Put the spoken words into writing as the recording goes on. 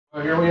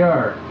Here we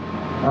are.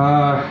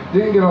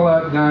 Didn't get a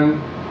lot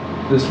done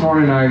this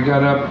morning. I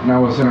got up and I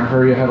was in a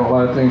hurry. I had a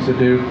lot of things to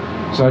do,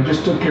 so I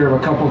just took care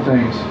of a couple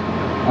things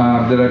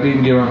that I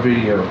didn't get on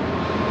video.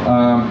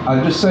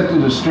 I just set the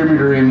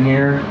distributor in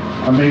here.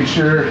 I made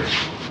sure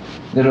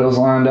that it was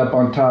lined up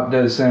on top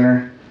dead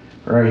center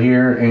right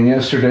here. And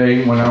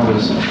yesterday when I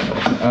was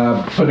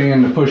putting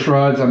in the push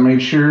rods, I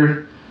made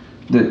sure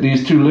that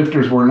these two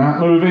lifters were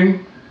not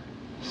moving,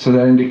 so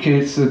that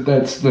indicates that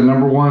that's the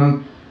number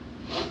one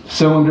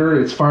cylinder.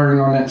 It's firing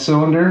on that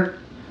cylinder.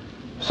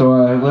 So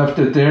I left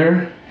it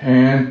there,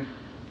 and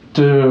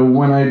to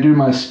when I do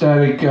my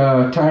static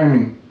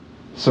timing,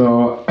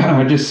 so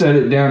I just set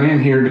it down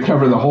in here to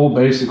cover the hole.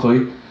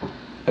 Basically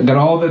I got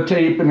all the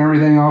tape and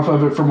everything off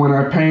of it from when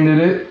I painted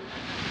it.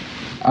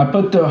 I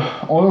put the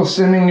oil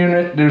sending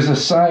unit, there's a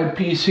side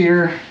piece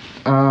here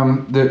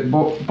that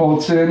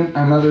bolts in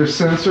another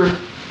sensor,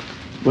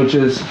 which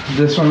is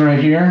this one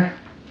right here.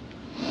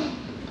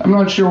 I'm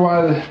not sure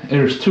why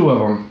there's two of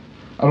them.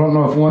 I don't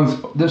know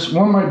if this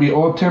one might be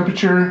oil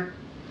temperature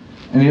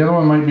and the other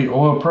one might be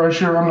oil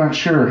pressure. I'm not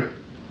sure.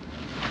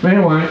 But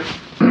anyway,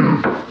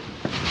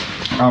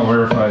 I'll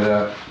verify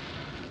that.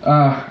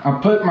 I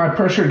put my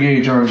pressure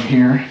gauge on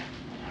here,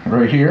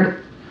 right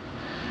here,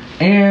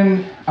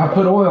 and I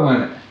put oil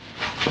in it.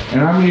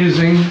 And I'm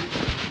using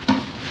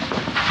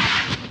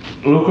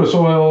Lucas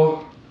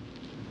Oil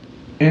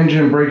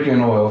engine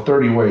break-in oil,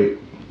 30 weight.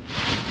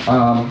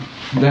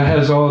 That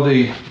has all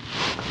the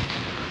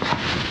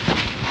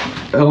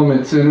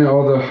elements in it,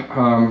 all the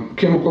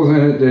chemicals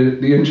in it that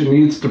the engine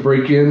needs to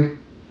break in,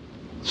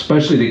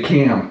 especially the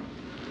cam.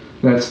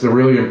 That's the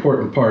really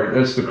important part.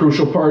 That's the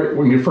crucial part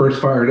when you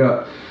first fire it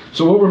up.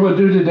 So what we're going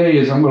to do today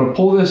is I'm going to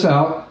pull this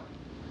out,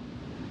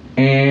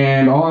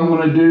 and all I'm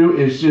going to do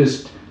is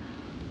just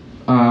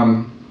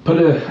I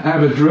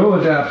have a drill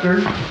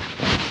adapter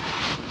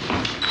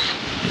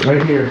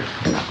right here.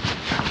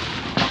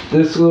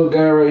 This little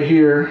guy right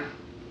here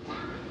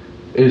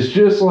is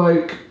just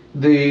like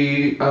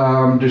the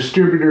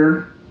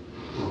distributor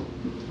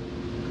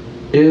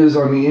is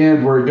on the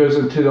end where it goes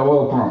into the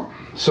oil pump.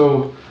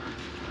 So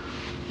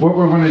what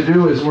we're going to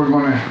do is we're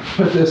going to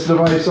put this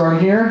device on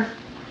here,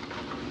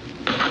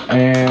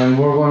 and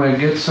we're going to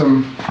get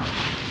some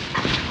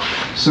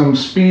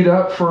speed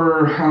up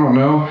for, I don't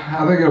know,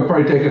 I think it'll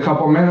probably take a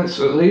couple minutes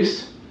at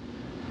least,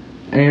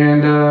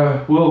 and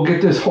we'll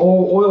get this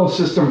whole oil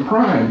system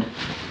primed.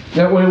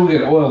 That way we'll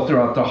get oil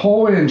throughout the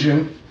whole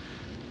engine.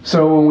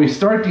 So when we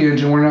start the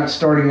engine, we're not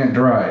starting it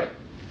dry.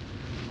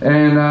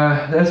 And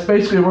that's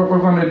basically what we're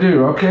going to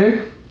do,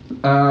 okay?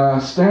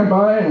 Stand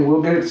by and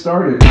we'll get it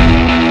started.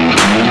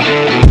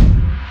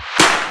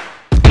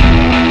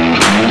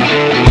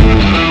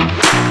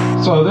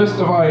 So this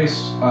device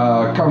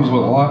comes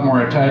with a lot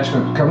more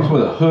attachment. It comes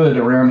with a hood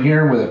around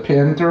here with a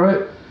pin through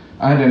it.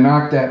 I had to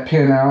knock that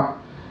pin out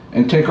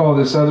and take all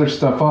this other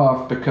stuff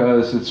off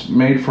because it's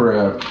made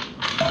for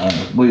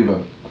I believe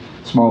a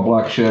small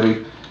block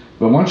Chevy.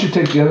 But once you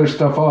take the other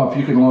stuff off,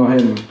 you can go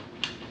ahead and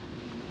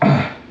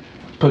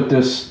put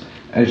this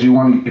as you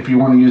want. If you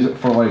want to use it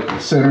for like a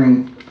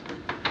centering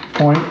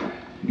point,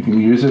 you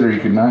can use it or you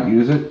can not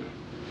use it.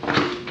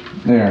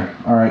 There,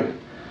 all right,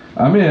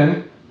 I'm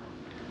in.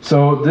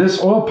 So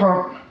this oil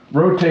pump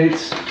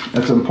rotates,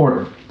 that's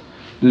important.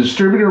 The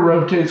distributor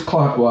rotates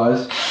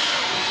clockwise.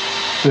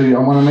 So I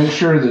want to make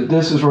sure that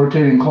this is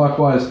rotating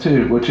clockwise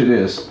too, which it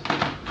is.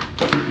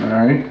 All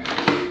right.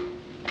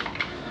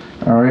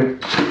 All right.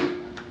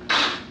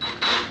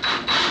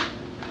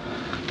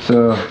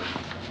 So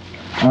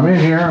I'm in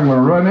here, I'm going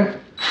to run it.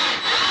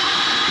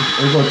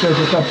 It's going to take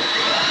a couple,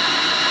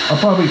 I'll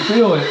probably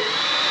feel it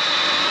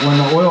when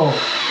the oil,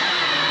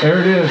 there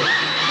it is,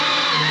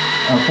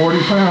 40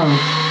 pounds.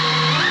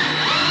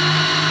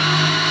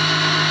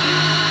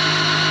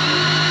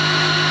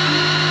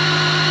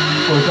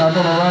 Of course, I'm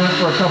going to run it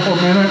for a couple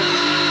of minutes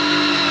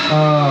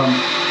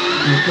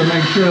just to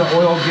make sure the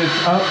oil gets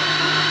up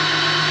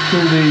to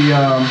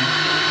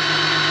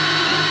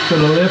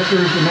the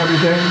lifters and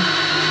everything.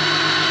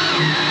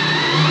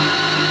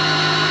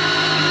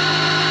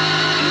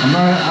 I'm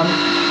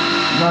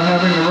not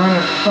having to run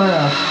it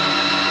fast.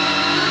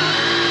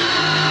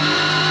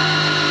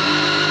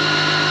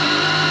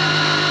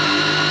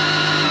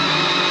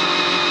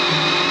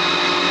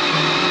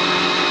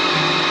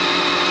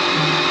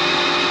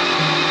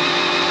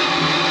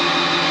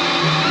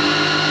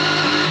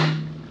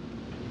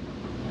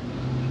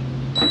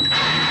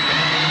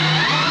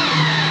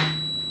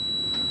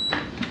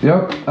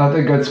 Yep, I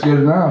think that's good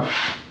enough.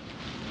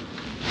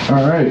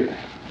 All right.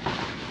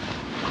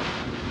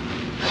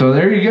 So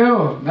there you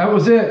go. That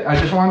was it. I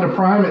just wanted to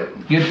prime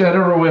it, get that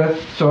over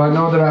with, so I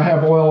know that I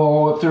have oil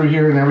all up through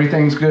here and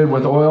everything's good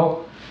with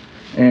oil.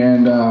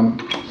 And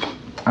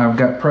I've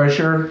got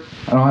pressure.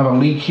 I don't have a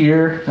leak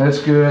here. That's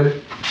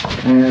good.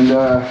 And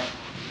of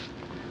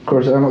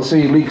course, I don't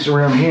see leaks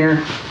around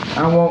here.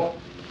 I won't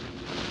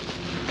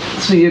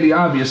see any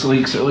obvious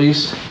leaks, at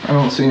least. I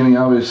don't see any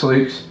obvious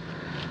leaks.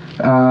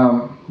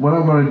 What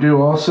I'm going to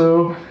do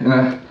also,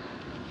 and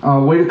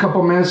I'll wait a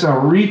couple minutes. I'll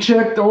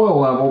recheck the oil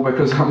level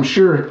because I'm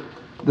sure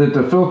that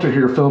the filter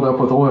here filled up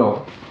with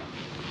oil.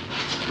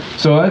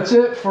 So that's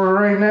it for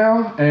right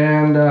now,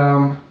 and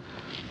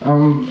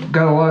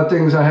got a lot of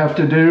things I have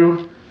to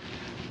do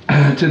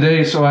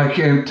today, so I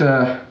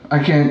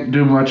can't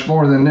do much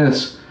more than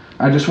this.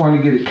 I just want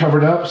to get it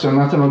covered up so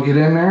nothing will get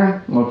in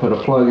there. I'm gonna put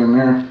a plug in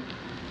there,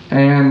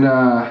 and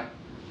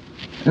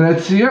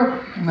that's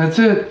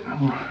it.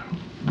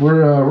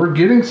 We're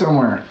getting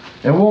somewhere.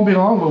 It won't be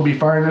long. We'll be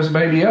firing this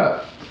baby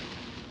up.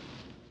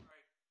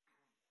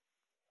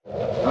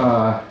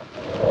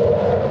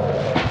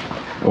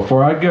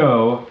 Before I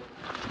go,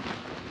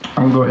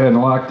 I'm gonna go ahead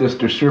and lock this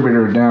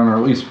distributor down, or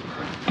at least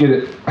get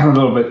it a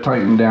little bit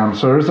tightened down.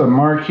 So there's a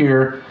mark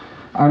here.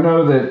 I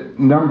know that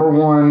number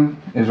 1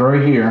 is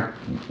right here,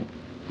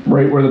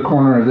 right where the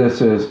corner of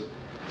this is.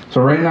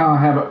 So right now I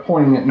have it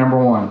pointing at number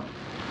 1.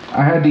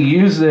 I had to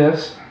use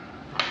this.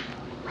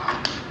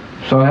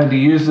 So I had to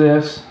use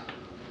this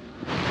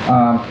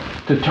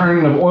to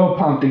turn the oil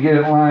pump to get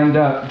it lined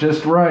up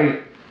just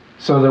right,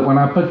 so that when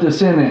I put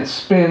this in, it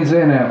spins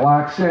in, it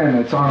locks in,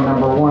 it's on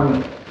number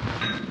 1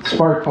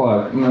 spark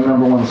plug in the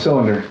number 1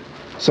 cylinder.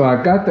 So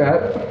I got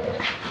that.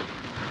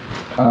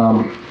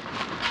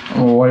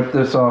 We'll wipe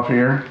this off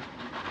here.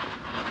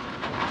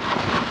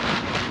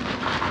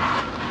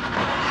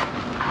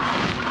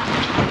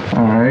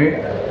 Alright,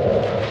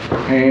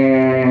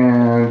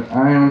 and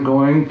I am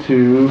going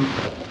to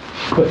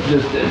put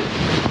this in.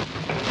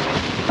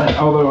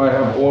 Although I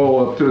have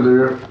oil up through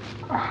there,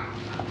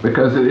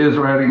 because it is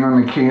riding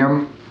on the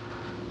cam,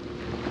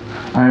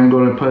 I am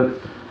going to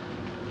put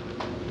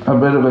a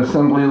bit of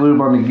assembly lube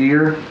on the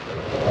gear,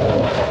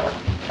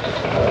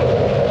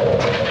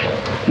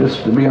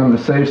 just to be on the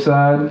safe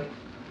side.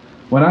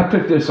 When I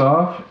took this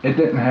off, it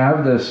didn't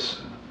have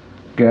this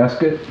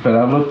gasket, but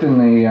I looked in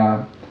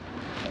the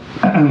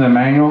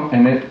manual,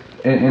 and it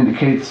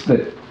indicates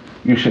that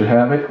you should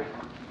have it.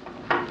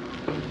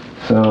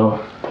 So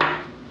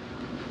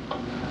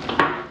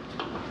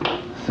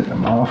set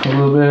them off a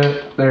little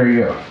bit. There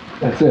you go.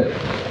 That's it.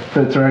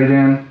 Fits right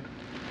in.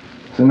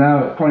 So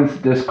now it points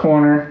at this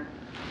corner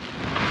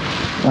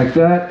like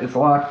that. It's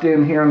locked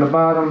in here on the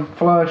bottom,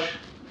 flush.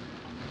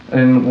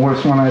 And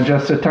worse, when I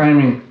adjust the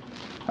timing,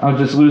 I'll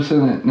just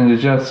loosen it and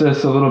adjust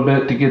this a little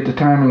bit to get the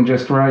timing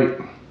just right.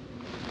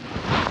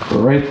 So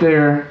right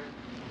there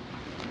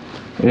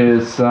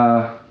is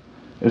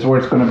where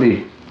it's going to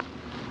be.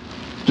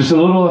 Just a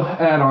little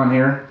add-on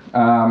here.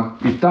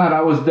 You thought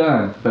I was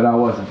done, but I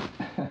wasn't.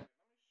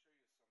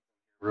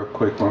 Real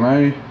quick, when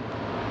I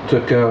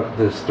took out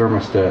this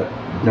thermostat,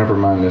 never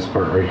mind this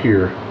part right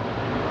here,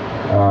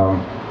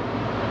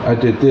 I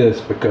did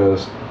this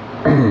because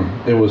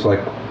it was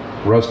like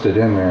rusted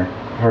in there,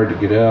 hard to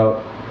get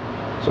out,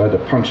 so I had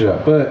to punch it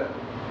out. But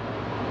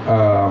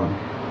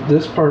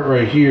this part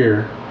right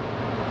here,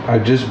 I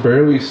just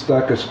barely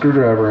stuck a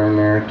screwdriver in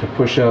there to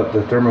push out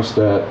the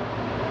thermostat.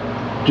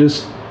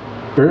 Just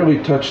barely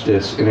touched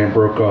this and it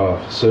broke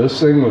off. So this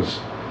thing was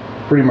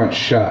pretty much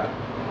shot.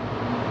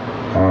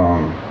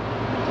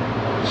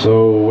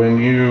 So when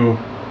you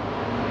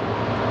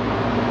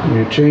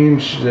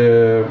change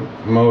the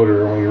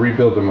motor, when you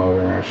rebuild the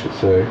motor, I should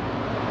say,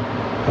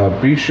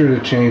 be sure to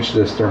change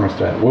this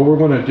thermostat. What we're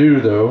going to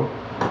do though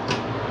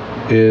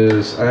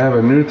is I have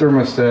a new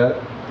thermostat,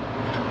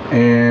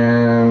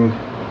 and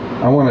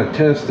I want to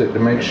test it to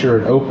make sure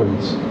it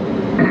opens.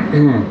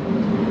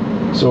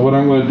 So what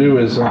I'm going to do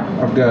is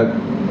I've got a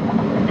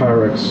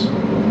Pyrex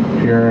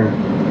here,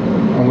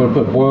 and I'm going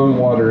to put boiling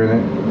water in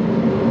it,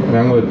 and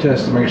I'm going to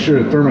test to make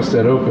sure the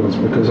thermostat opens,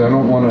 because I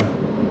don't want to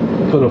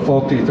put a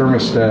faulty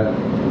thermostat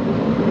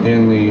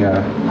in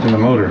the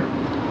motor.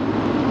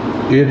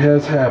 It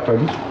has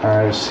happened.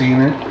 I've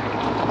seen it.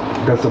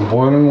 Got some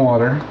boiling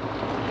water.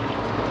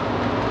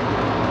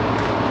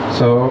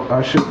 So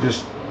I should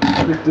just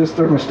stick this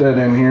thermostat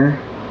in here.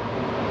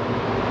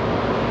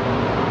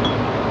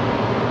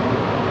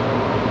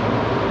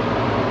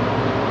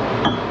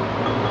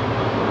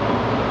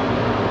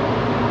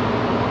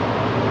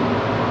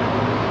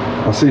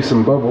 I see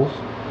some bubbles.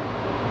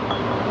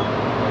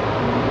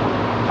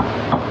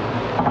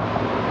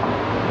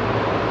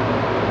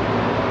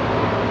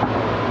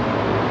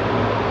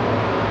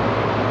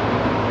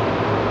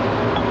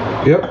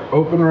 Yep,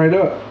 open right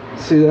up.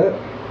 See that?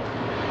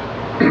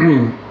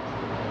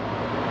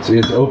 See,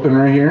 it's open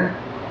right here.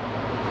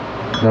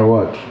 Now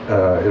watch,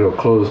 it'll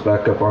close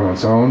back up on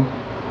its own.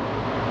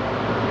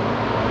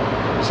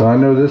 So I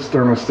know this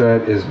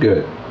thermostat is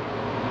good.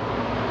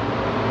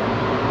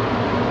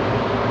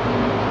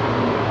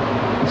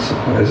 So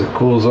as it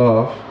cools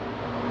off,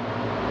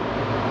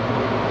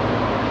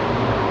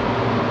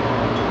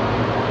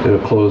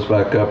 it'll close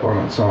back up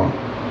on its own.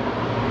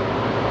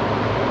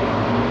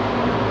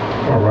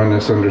 I'll run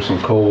this under some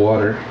cold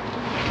water.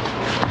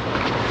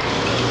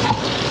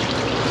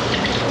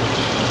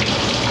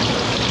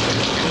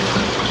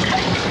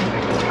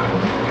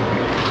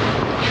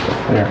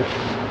 There,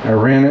 I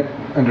ran it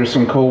under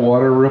some cold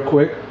water real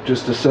quick,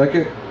 just a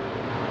second,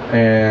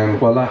 and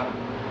voila,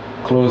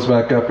 close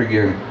back up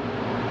again.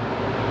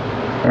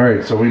 All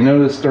right, so we know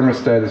this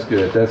thermostat is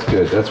good. That's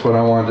good. That's what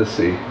I wanted to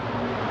see.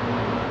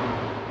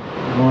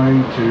 I'm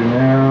going to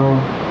now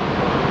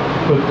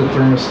put the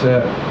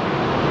thermostat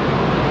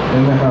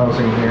in the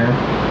housing here.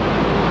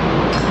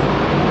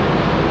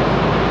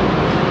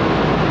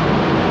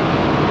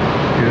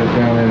 Get it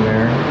down in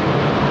there.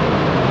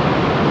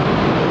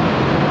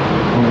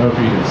 I don't know if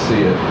you can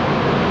see it.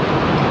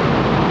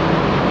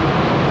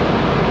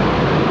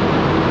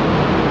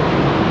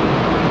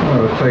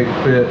 Oh, a tight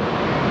fit.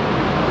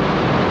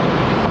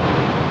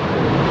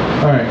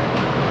 Alright,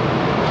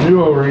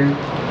 new O-ring.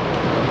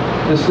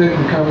 This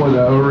didn't come with an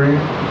O-ring,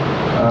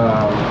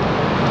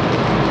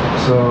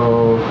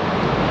 so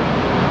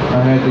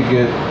I had to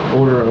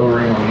order an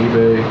O-ring on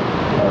eBay.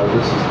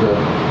 This is the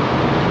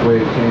way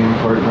it came,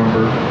 part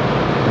number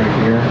right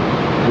here,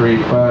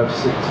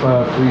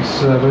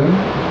 3856537.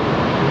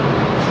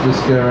 It's this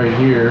guy right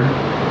here.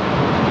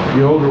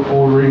 The old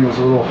O-ring was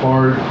a little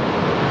hard,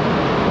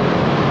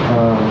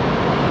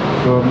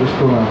 so I'm just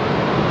gonna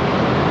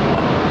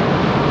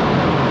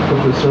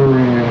put this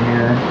O-ring in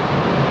here.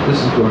 This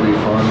is going to be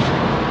fun.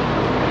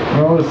 And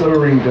all this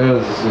O-ring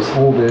does is just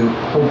hold the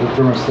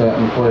thermostat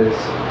in place.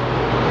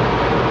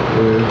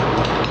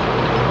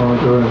 All I'm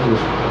doing is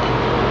just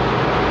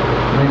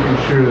making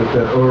sure that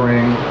that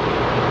O-ring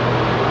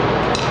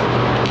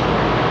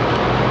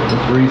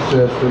is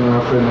recessed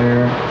enough in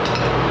there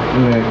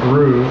in that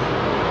groove.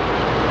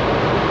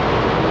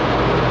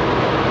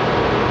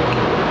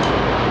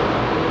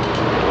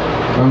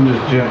 I'm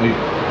just gently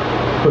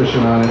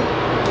pushing on it.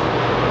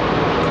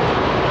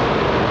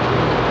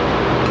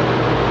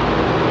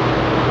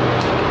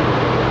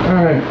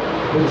 Alright,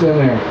 it's in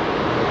there.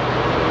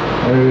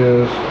 There it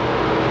is.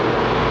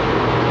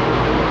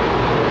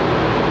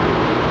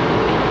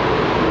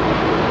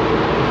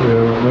 I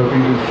don't know if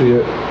you can see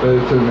it, but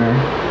it's in there.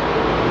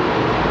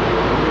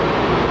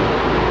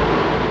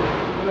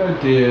 What I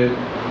did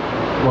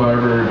while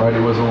everybody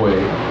was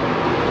away,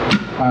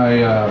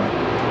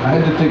 I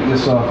had to take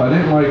this off. I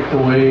didn't like the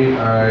way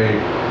I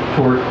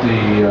torqued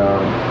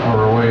or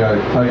the way I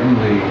tightened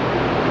the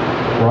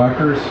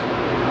rockers.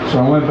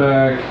 So I went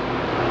back,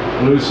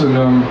 loosened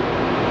them,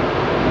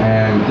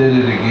 and did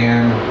it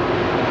again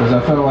because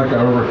I felt like I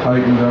over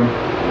tightened them.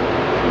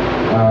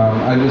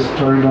 I just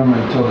turned them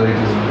until they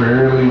just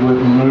barely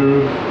wouldn't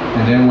move,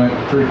 and then went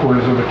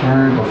 3/4 of a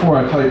turn. Before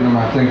I tightened them,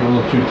 I think a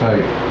little too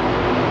tight.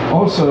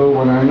 Also,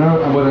 what I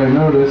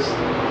noticed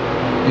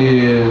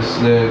is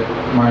that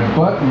my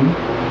button,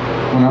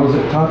 when I was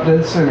at top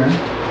dead center,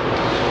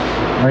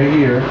 right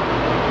here,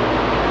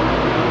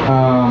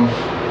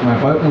 my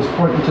button was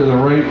pointing to the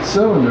right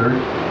cylinder.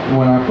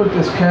 When I put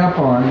this cap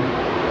on,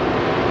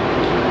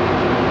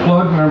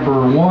 plug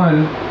number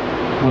 1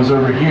 was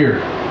over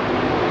here.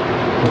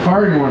 The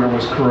firing order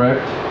was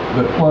correct,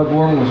 but plug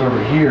 1 was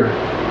over here,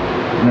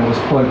 and it was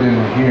plugged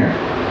into here.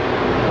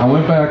 I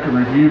went back and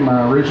reviewed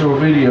my original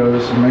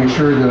videos and made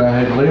sure that I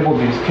had labeled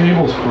these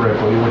cables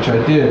correctly, which I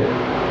did.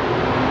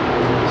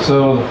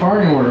 So the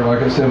firing order,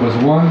 like I said, was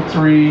 1,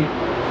 3,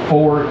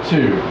 4,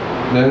 2.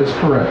 That is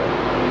correct.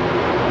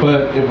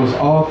 But it was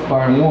off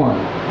by 1.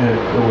 It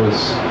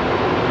was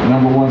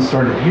number 1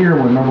 started here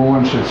when number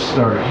 1 should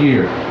start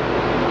here.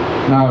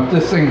 Now if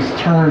this thing's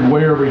turned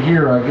way over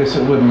here, I guess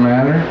it wouldn't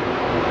matter,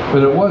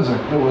 but it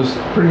wasn't. It was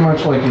pretty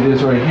much like it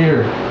is right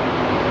here.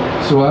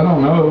 So I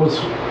don't know,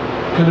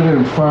 could have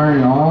been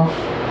firing off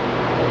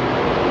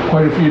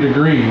quite a few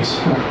degrees.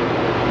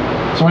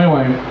 So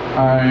anyway,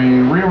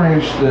 I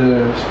rearranged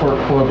the spark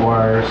plug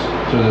wires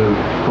to the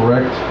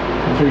correct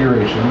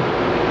configuration,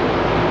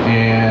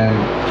 and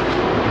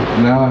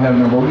now I have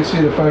number. You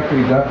see the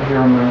factory dot here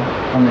on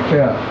the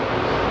cap.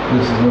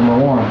 This is number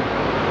 1.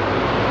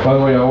 By the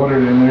way, I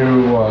ordered a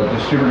new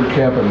distributor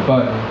cap and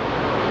button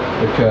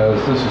because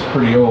this is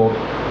pretty old.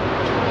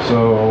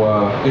 So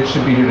it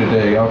should be here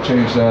today. I'll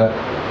change that.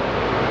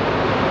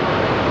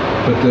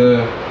 But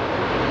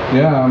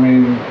yeah, I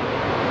mean,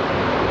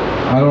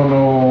 I don't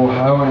know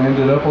how I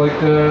ended up like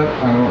that.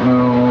 I don't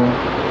know.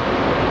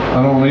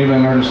 I don't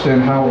even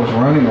understand how it was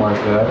running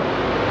like that,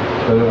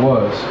 but it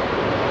was.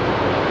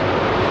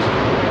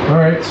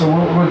 Alright, so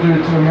what we'll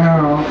do to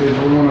now is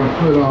we're going to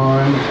put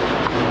on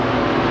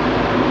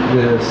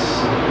this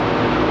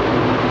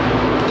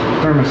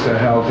thermostat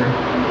housing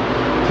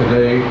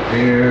today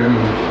and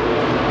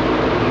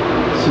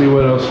see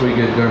what else we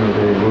get done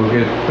today. We'll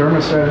get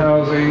thermostat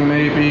housing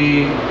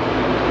maybe.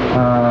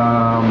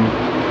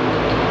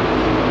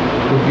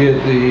 We'll get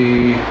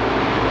the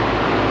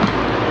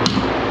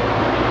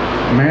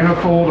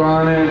manifold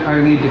on it.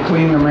 I need to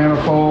clean the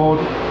manifold.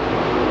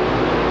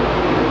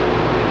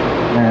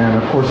 And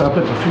of course I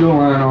put the fuel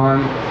line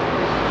on,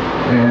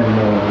 and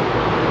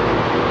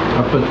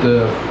I put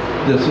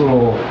this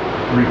little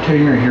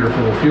retainer here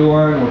for the fuel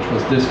line, which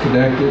was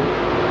disconnected.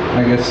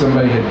 I guess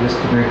somebody had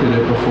disconnected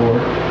it before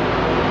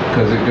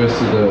because it goes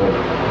to the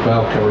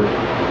valve cover.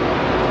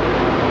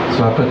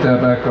 So I put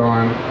that back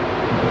on,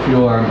 put the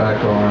fuel line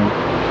back on.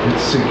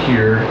 It's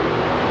secure.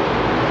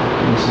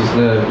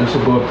 This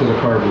will go up to the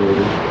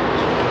carburetor.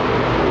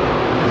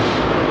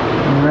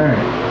 All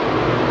right.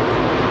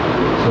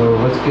 So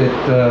let's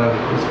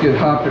get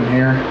hopping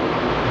here.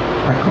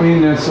 I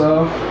cleaned this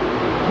off.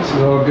 This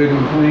is all good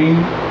and clean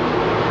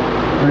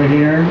right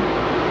here.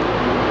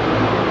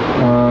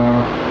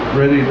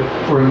 Ready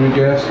for a new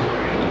gasket.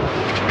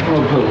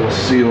 We'll put a little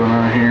sealant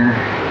on here.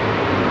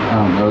 I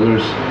don't know,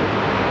 there's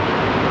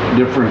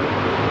different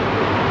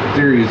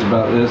theories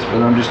about this,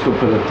 but I'm just gonna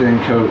put a thin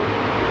coat.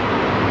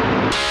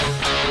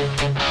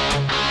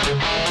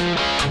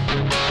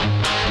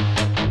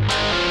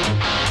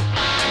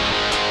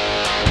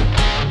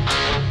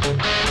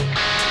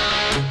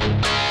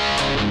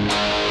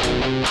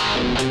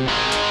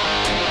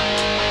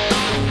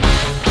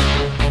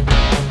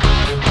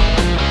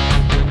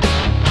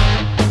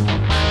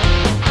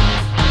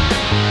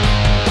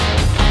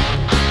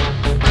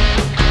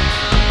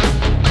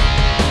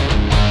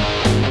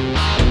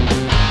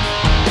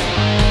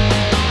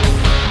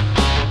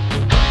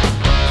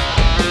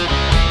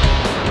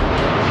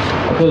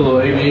 Put a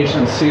little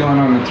aviation sealant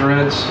on the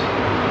threads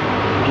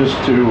just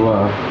to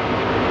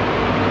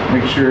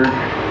make sure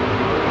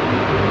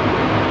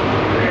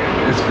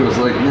this goes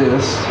like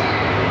this.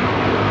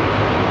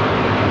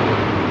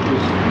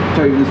 Just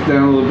tighten this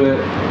down a little bit,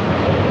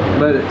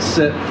 let it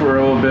sit for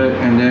a little bit,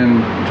 and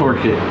then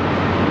torque it.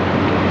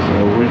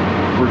 So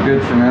we're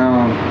good for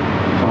now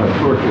until I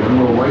torque it. I'm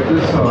going to wipe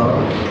this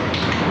off.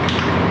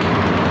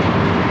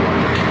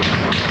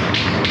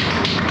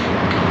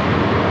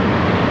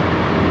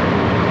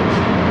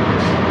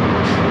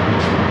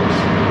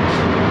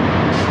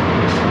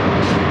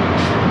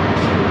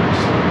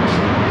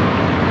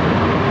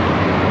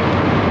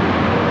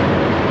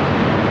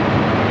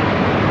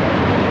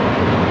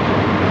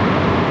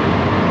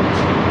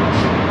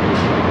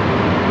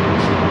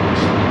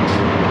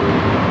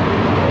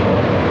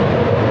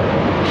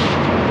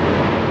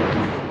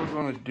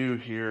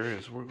 Here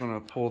is we're going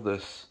to pull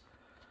this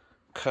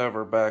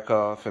cover back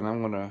off, and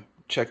I'm going to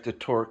check the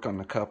torque on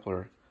the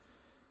coupler.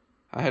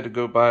 I had to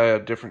go buy a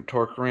different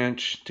torque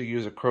wrench to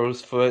use a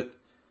crow's foot.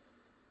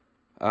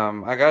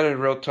 I got it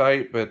real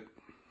tight, but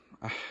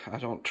I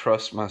don't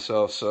trust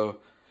myself, so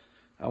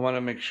I want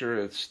to make sure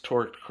it's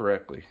torqued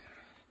correctly.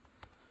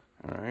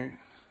 Alright,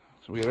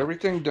 so we got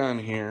everything done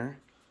here.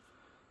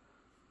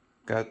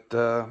 Got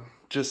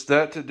just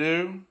that to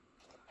do.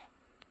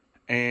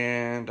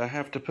 And I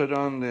have to put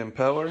on the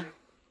impeller,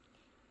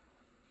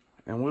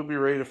 and we'll be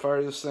ready to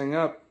fire this thing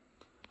up.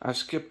 I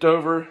skipped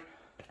over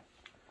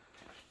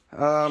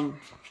some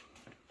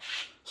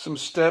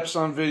steps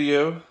on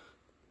video,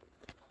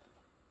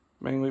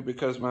 mainly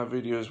because my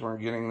videos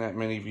weren't getting that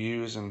many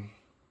views, and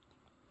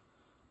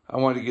I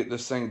wanted to get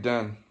this thing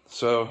done.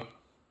 So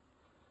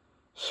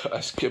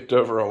I skipped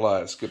over a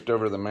lot. I skipped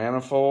over the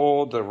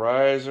manifold, the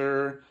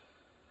riser,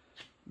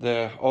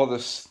 all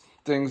this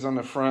things on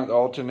the front, the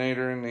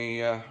alternator, and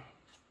the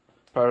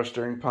power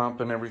steering pump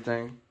and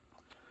everything.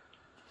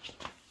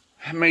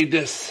 I made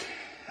this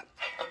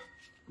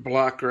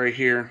block right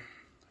here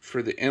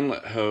for the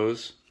inlet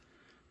hose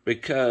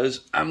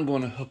because I'm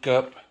going to hook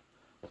up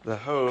the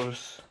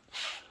hose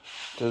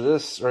to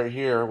this right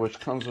here, which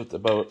comes with the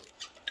boat,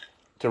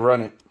 to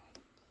run it.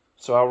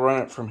 So I'll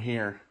run it from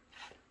here,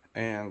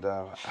 and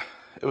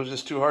it was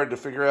just too hard to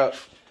figure out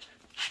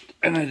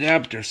an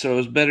adapter, so it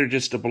was better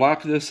just to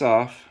block this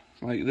off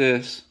like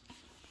this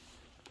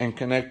and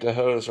connect the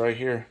hose right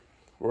here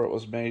where it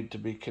was made to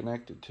be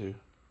connected to.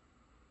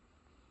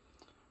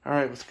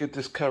 Alright, let's get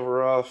this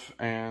cover off,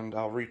 and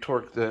I'll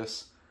retorque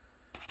this,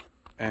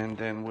 and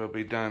then we'll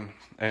be done.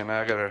 And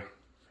I gotta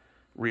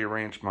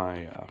rearrange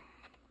my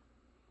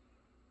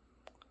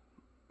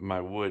my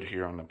wood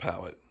here on the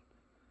pallet.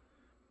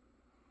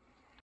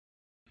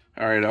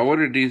 Alright, I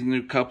ordered these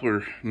new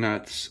coupler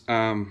nuts.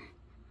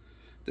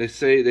 They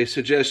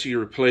suggest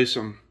you replace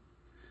them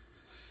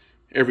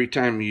every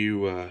time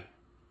you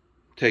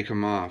take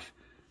them off.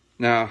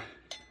 Now,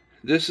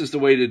 this is the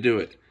way to do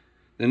it.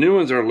 The new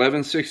ones are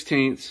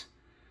 11/16,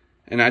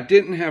 and I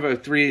didn't have a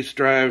 3/8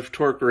 drive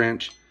torque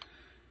wrench,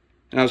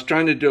 and I was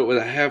trying to do it with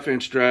a 1/2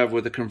 inch drive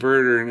with a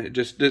converter, and it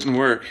just didn't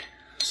work.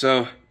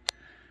 So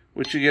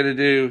what you got to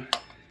do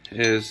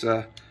is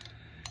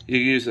you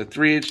use a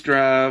 3/8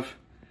 drive,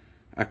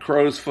 a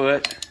crow's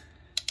foot,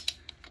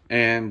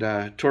 and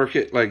torque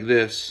it like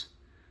this.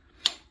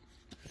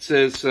 It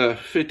says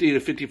 50 to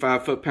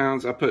 55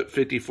 foot-pounds. I put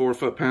 54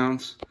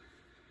 foot-pounds.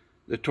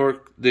 The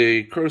torque,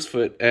 the crow's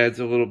foot adds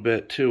a little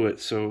bit to it,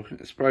 so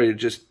it's probably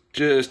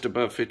just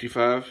above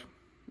 55,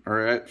 or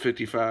at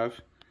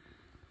 55.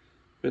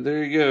 But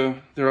there you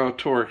go, they're all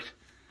torqued.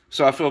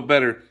 So I feel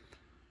better.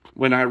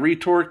 When I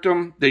retorqued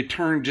them, they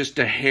turned just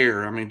a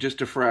hair. I mean,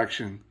 just a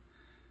fraction.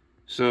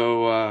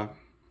 So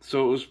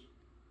so it was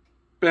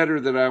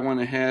better that I went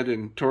ahead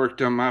and torqued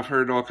them. I've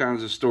heard all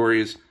kinds of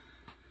stories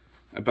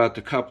about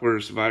the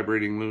couplers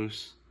vibrating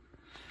loose.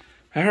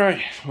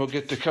 Alright, we'll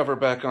get the cover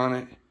back on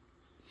it,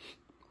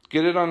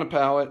 get it on the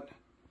pallet,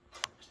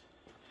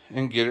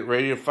 and get it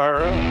ready to fire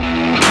up.